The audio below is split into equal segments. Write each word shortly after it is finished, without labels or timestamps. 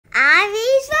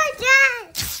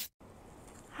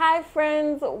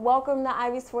friends, welcome to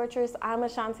Ivy's Fortress. I'm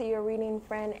Ashanti, your reading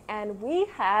friend, and we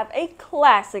have a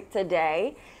classic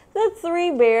today, The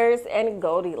Three Bears and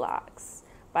Goldilocks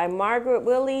by Margaret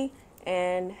Willey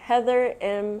and Heather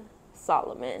M.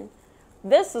 Solomon.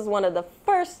 This is one of the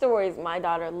first stories my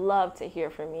daughter loved to hear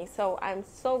from me, so I'm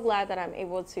so glad that I'm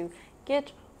able to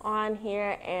get on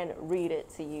here and read it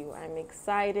to you. I'm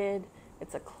excited.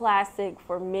 It's a classic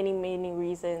for many, many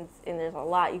reasons, and there's a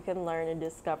lot you can learn and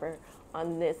discover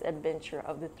on this adventure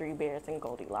of the Three Bears and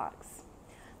Goldilocks.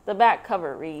 The back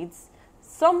cover reads,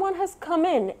 "Someone has come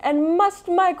in and mussed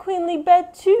my queenly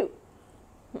bed too."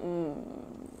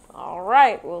 All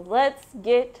right, well, let's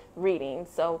get reading.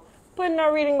 So putting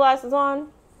our reading glasses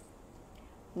on,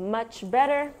 much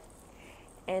better.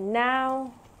 And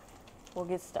now we'll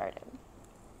get started.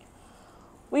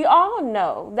 We all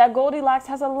know that Goldilocks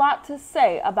has a lot to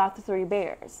say about the three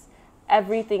bears.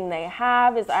 Everything they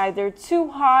have is either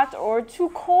too hot or too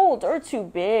cold or too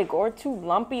big or too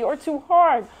lumpy or too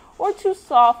hard or too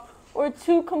soft or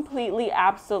too completely,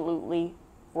 absolutely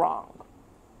wrong.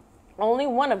 Only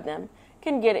one of them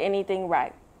can get anything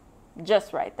right.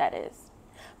 Just right, that is.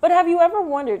 But have you ever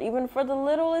wondered, even for the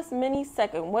littlest mini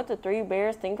second, what the three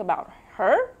bears think about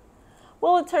her?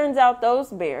 Well, it turns out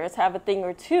those bears have a thing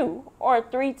or two or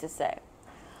three to say.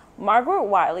 Margaret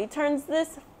Willey turns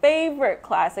this favorite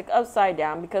classic upside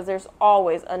down because there's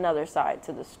always another side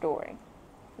to the story.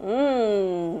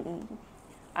 I'm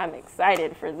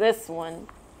excited for this one.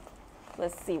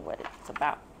 Let's see what it's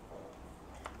about.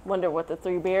 Wonder what the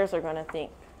three bears are going to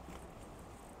think.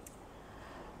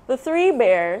 The Three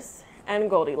Bears and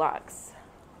Goldilocks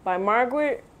by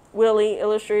Margaret Willey,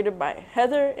 illustrated by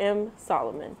Heather M.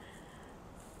 Solomon.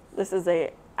 This is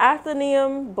a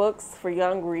Athenaeum Books for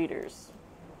Young Readers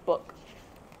book.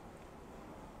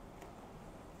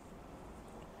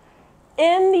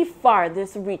 In the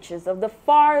farthest reaches of the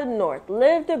far north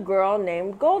lived a girl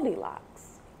named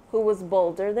Goldilocks, who was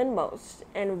bolder than most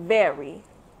and very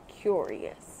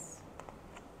curious.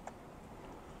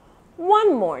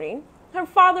 One morning, her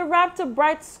father wrapped a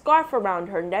bright scarf around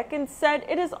her neck and said,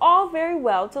 "It is all very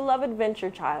well to love adventure,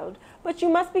 child, but you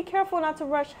must be careful not to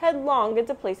rush headlong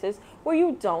into places where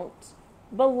you don't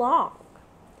belong."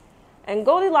 And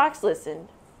Goldilocks listened,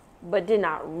 but did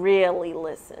not really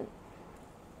listen.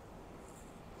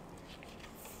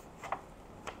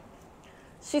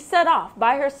 She set off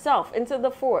by herself into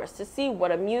the forest to see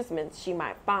what amusements she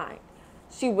might find.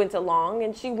 She went along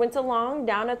and she went along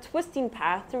down a twisting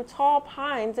path through tall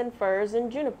pines and firs and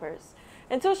junipers,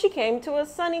 until she came to a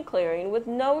sunny clearing with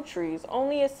no trees,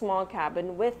 only a small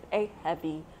cabin with a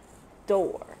heavy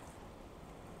door.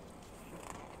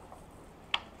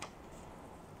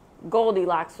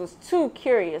 Goldilocks was too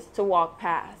curious to walk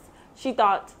past. She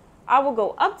thought, "I will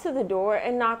go up to the door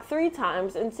and knock 3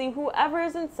 times and see whoever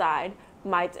is inside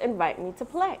might invite me to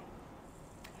play."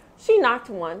 She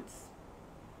knocked once,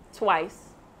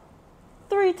 twice,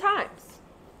 3 times.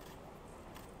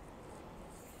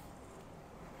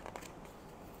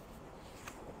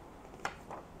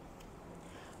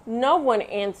 No one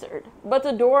answered, but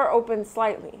the door opened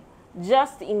slightly,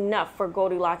 just enough for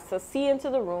Goldilocks to see into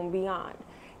the room beyond.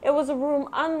 It was a room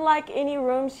unlike any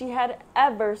room she had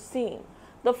ever seen.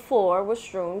 The floor was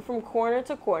strewn from corner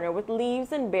to corner with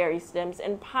leaves and berry stems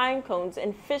and pine cones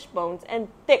and fish bones and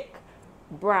thick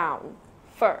brown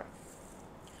fur.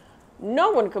 No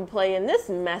one could play in this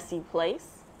messy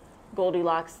place,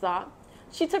 Goldilocks thought.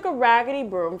 She took a raggedy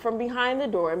broom from behind the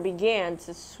door and began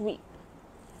to sweep,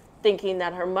 thinking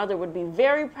that her mother would be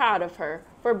very proud of her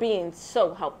for being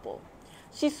so helpful.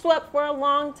 She swept for a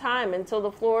long time until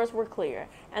the floors were clear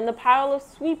and the pile of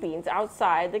sweepings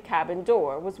outside the cabin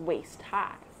door was waist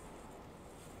high.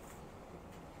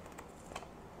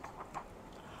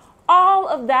 All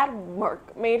of that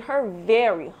work made her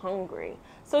very hungry,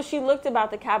 so she looked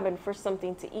about the cabin for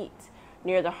something to eat.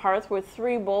 Near the hearth were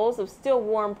 3 bowls of still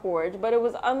warm porridge, but it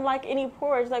was unlike any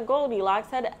porridge that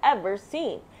Goldilocks had ever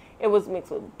seen. It was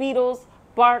mixed with beetles,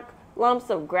 bark, lumps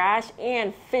of grass,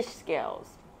 and fish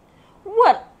scales.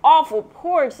 "What awful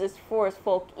porridge this forest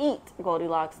folk eat,"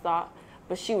 Goldilocks thought,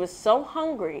 but she was so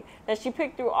hungry that she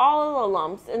picked through all of the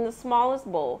lumps in the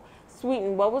smallest bowl,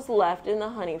 sweetened what was left in the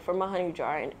honey from a honey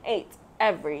jar, and ate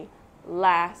every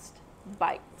last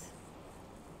bite.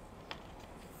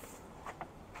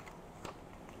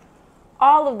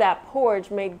 All of that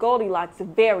porridge made Goldilocks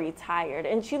very tired,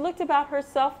 and she looked about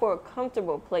herself for a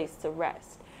comfortable place to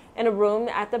rest. In a room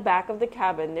at the back of the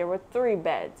cabin, there were 3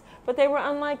 beds, but they were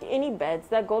unlike any beds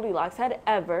that Goldilocks had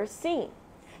ever seen.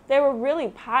 They were really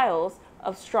piles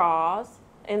of straws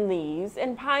and leaves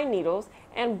and pine needles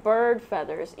and bird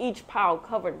feathers, each pile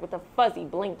covered with a fuzzy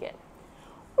blanket.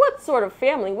 What sort of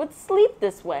family would sleep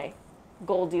this way?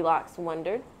 Goldilocks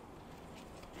wondered.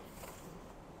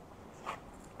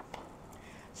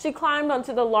 She climbed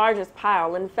onto the largest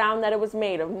pile and found that it was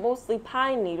made of mostly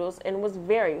pine needles and was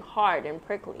very hard and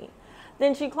prickly.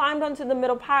 Then she climbed onto the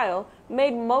middle pile,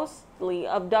 made mostly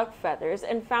of duck feathers,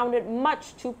 and found it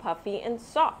much too puffy and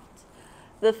soft.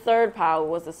 The third pile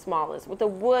was the smallest, with a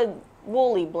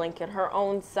woolly blanket her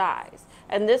own size,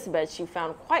 and this bed she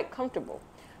found quite comfortable.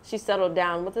 She settled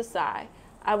down with a sigh.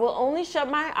 I will only shut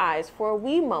my eyes for a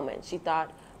wee moment, she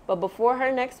thought, but before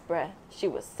her next breath, she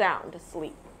was sound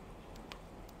asleep.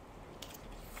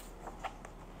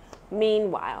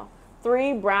 Meanwhile,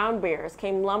 3 brown bears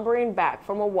came lumbering back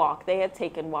from a walk they had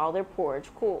taken while their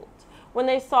porridge cooled. When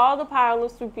they saw the pile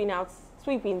of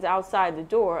sweepings outside the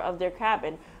door of their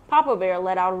cabin, Papa Bear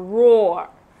let out a roar.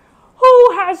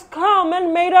 Who has come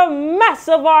and made a mess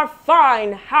of our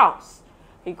fine house?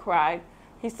 He cried.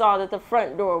 He saw that the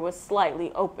front door was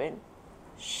slightly open.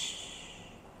 Shh,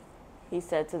 he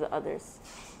said to the others.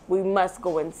 We must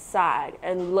go inside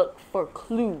and look for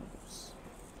clues.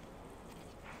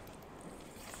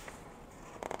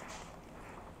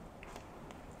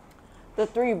 The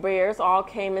 3 bears all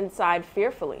came inside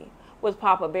fearfully, with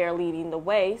Papa Bear leading the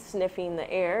way, sniffing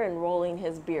the air and rolling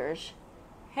his bearish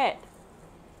head.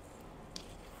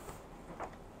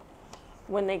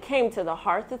 When they came to the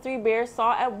hearth, the 3 bears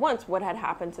saw at once what had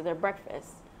happened to their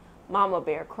breakfast. Mama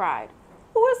Bear cried,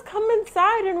 Who has come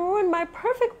inside and ruined my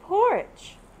perfect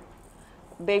porridge?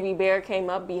 Baby Bear came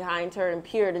up behind her and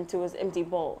peered into his empty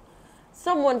bowl.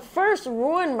 Someone first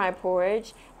ruined my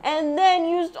porridge, and then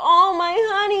used all my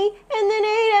honey, and then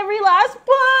ate every last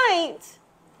bite.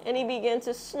 And he began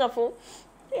to snuffle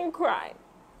and cry.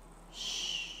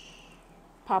 Shh,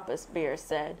 Papa Bear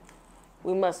said.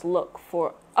 We must look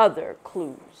for other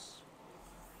clues.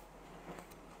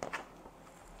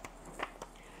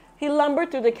 He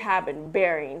lumbered through the cabin,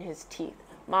 baring his teeth,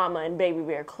 Mama and Baby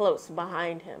Bear close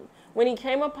behind him. When he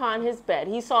came upon his bed,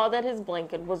 he saw that his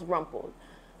blanket was rumpled.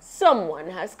 Someone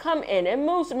has come in and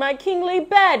moved my kingly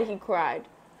bed, he cried.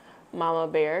 Mama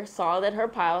Bear saw that her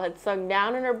pile had sunk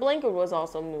down and her blanket was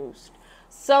also moved.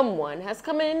 Someone has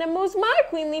come in and moved my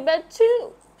queenly bed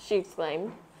too, she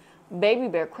exclaimed. Baby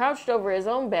Bear crouched over his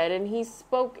own bed and he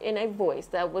spoke in a voice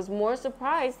that was more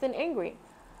surprised than angry.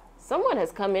 Someone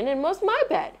has come in and moved my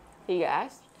bed, he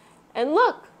asked. And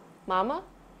look, Mama,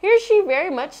 here she very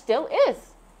much still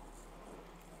is.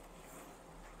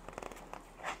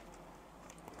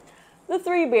 The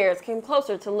 3 bears came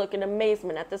closer to look in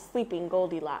amazement at the sleeping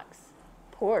Goldilocks.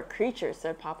 Poor creature,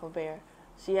 said Papa Bear.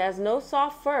 She has no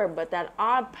soft fur but that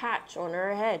odd patch on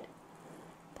her head.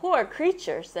 Poor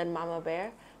creature, said Mama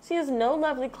Bear. She has no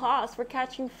lovely claws for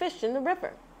catching fish in the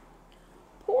river.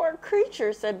 Poor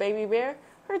creature, said Baby Bear.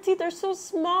 Her teeth are so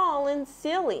small and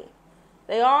silly.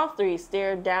 They all 3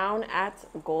 stared down at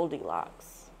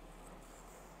Goldilocks.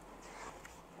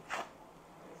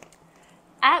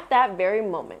 At that very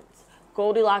moment,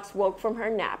 Goldilocks woke from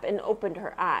her nap and opened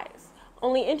her eyes.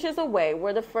 Only inches away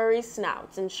were the furry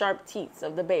snouts and sharp teeth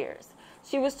of the bears.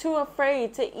 She was too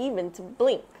afraid to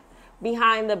blink.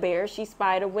 Behind the bear, she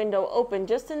spied a window open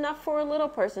just enough for a little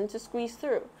person to squeeze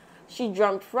through. She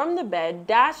jumped from the bed,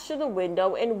 dashed to the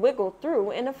window, and wiggled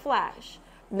through in a flash.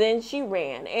 Then she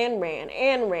ran and ran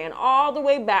and ran all the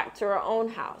way back to her own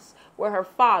house, where her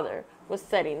father was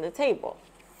setting the table.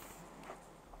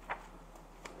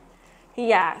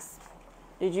 He asked,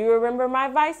 Did you remember my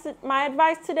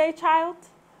advice today, child?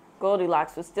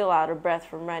 Goldilocks was still out of breath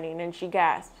from running, and she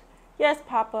gasped, Yes,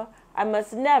 Papa, I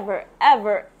must never,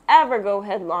 ever, ever go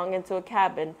headlong into a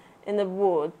cabin in the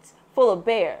woods full of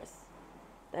bears.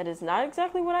 That is not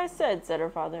exactly what I said her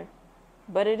father,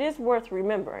 but it is worth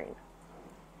remembering.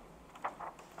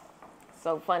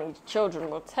 So funny, children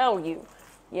will tell you,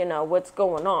 what's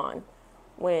going on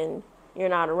when you're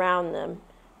not around them.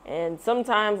 And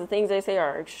sometimes the things they say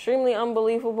are extremely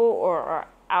unbelievable or are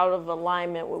out of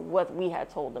alignment with what we had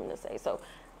told them to say. So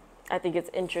I think it's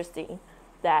interesting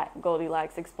that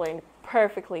Goldilocks explained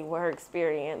perfectly what her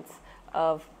experience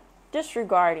of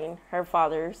disregarding her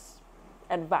father's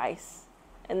advice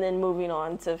and then moving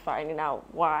on to finding out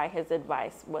why his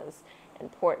advice was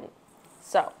important.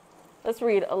 So let's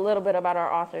read a little bit about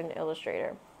our author and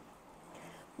illustrator.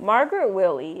 Margaret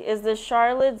Willey is the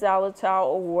Charlotte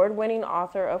Zalatow Award-winning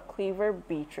author of Clever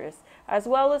Beatrice, as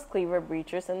well as Clever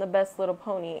Beatrice and the Best Little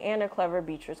Pony and A Clever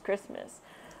Beatrice Christmas.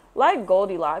 Like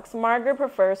Goldilocks, Margaret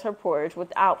prefers her porridge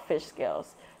without fish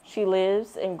scales. She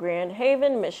lives in Grand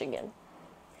Haven, Michigan.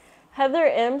 Heather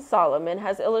M. Solomon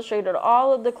has illustrated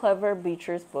all of the Clever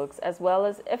Beatrice books, as well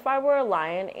as If I Were a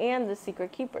Lion and The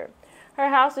Secret Keeper. Her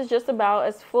house is just about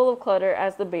as full of clutter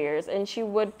as the Bears, and she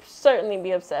would certainly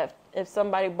be upset if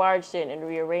somebody barged in and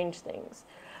rearranged things,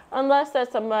 unless that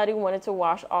somebody wanted to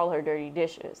wash all her dirty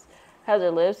dishes.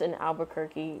 Heather lives in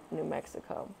Albuquerque, New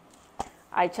Mexico.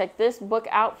 I checked this book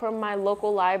out from my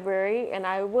local library, and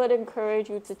I would encourage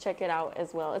you to check it out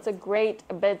as well. It's a great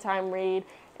bedtime read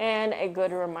and a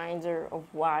good reminder of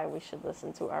why we should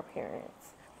listen to our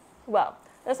parents. Well,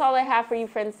 that's all I have for you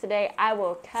friends today. I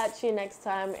will catch you next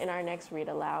time in our next Read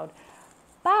Aloud.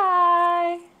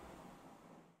 Bye!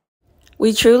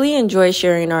 We truly enjoy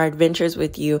sharing our adventures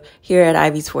with you here at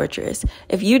Ivy's Fortress.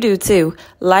 If you do too,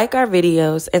 like our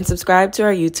videos and subscribe to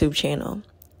our YouTube channel.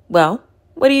 Well,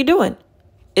 what are you doing?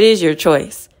 It is your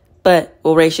choice, but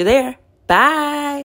we'll race you there. Bye!